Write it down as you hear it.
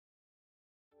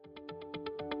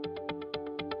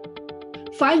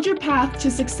Find your path to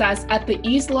success at the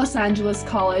East Los Angeles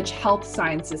College Health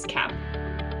Sciences CAP.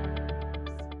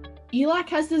 ELAC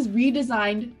has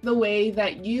redesigned the way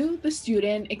that you, the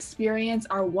student, experience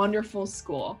our wonderful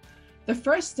school. The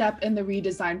first step in the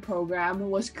redesign program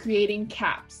was creating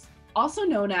CAPs, also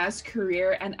known as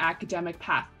Career and Academic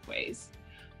Pathways.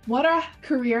 What are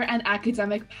Career and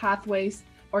Academic Pathways,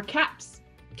 or CAPs?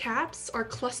 CAPs are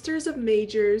clusters of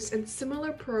majors and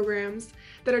similar programs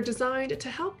that are designed to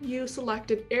help you select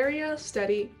an area of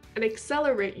study and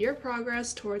accelerate your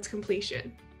progress towards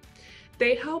completion.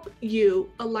 They help you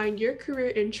align your career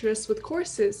interests with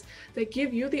courses that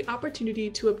give you the opportunity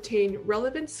to obtain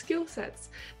relevant skill sets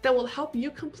that will help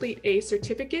you complete a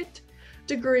certificate,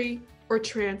 degree, or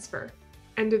transfer,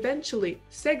 and eventually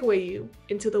segue you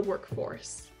into the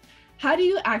workforce. How do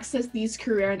you access these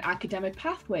career and academic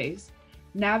pathways?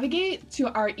 Navigate to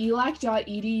our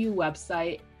elac.edu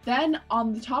website, then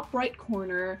on the top right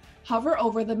corner, hover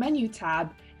over the menu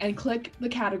tab and click the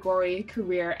category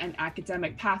Career and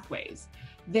Academic Pathways.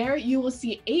 There you will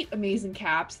see 8 amazing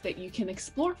CAPs that you can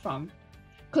explore from.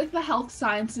 Click the Health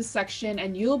Sciences section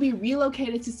and you'll be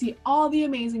relocated to see all the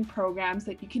amazing programs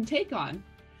that you can take on.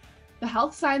 The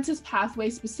Health Sciences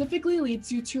pathway specifically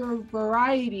leads you to a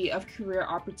variety of career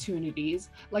opportunities,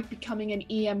 like becoming an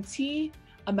EMT,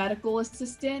 a medical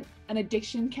assistant, an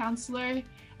addiction counselor,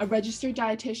 a registered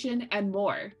dietitian, and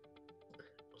more.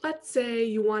 Let's say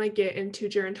you want to get into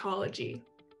gerontology,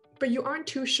 but you aren't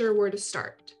too sure where to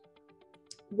start.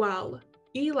 Well,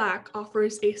 ELAC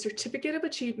offers a certificate of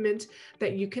achievement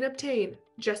that you can obtain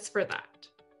just for that.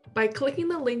 By clicking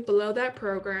the link below that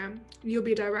program, you'll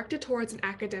be directed towards an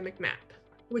academic map,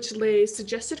 which lays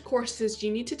suggested courses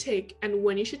you need to take and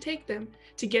when you should take them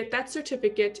to get that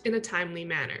certificate in a timely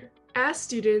manner. As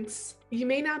students, you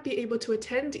may not be able to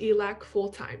attend ELAC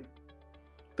full-time,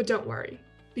 but don't worry,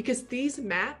 because these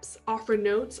maps offer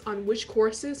notes on which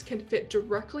courses can fit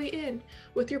directly in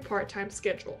with your part-time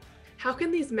schedule. How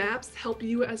can these maps help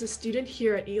you as a student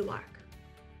here at ELAC?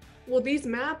 Well, these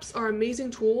maps are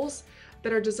amazing tools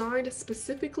that are designed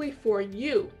specifically for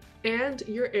you and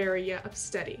your area of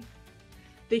study.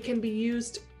 They can be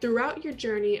used throughout your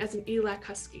journey as an ELAC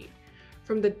Husky,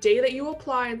 from the day that you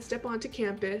apply and step onto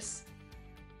campus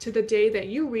to the day that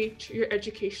you reach your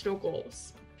educational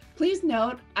goals. Please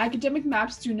note, academic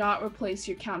maps do not replace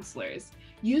your counselors.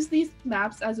 Use these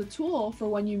maps as a tool for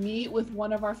when you meet with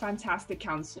one of our fantastic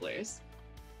counselors.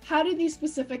 How do these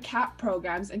specific CAP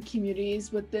programs and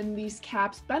communities within these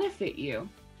CAPs benefit you?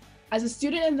 As a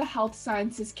student in the Health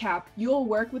Sciences CAP, you will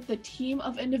work with a team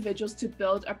of individuals to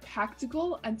build a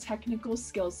practical and technical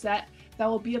skill set that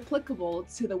will be applicable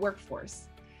to the workforce.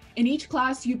 In each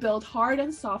class, you build hard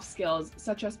and soft skills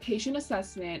such as patient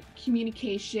assessment,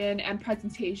 communication, and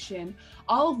presentation,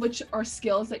 all of which are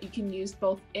skills that you can use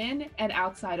both in and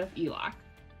outside of ELAC.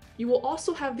 You will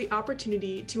also have the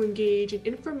opportunity to engage in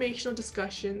informational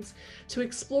discussions to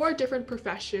explore different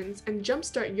professions and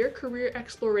jumpstart your career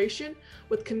exploration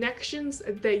with connections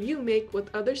that you make with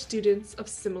other students of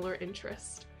similar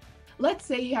interest. Let's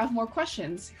say you have more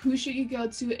questions. Who should you go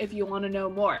to if you want to know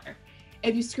more?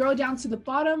 If you scroll down to the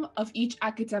bottom of each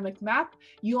academic map,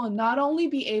 you will not only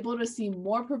be able to see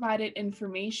more provided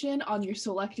information on your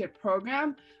selected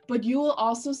program, but you will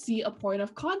also see a point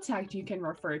of contact you can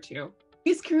refer to.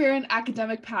 These career and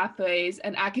academic pathways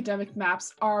and academic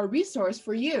maps are a resource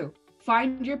for you.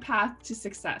 Find your path to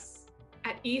success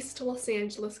At East Los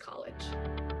Angeles College.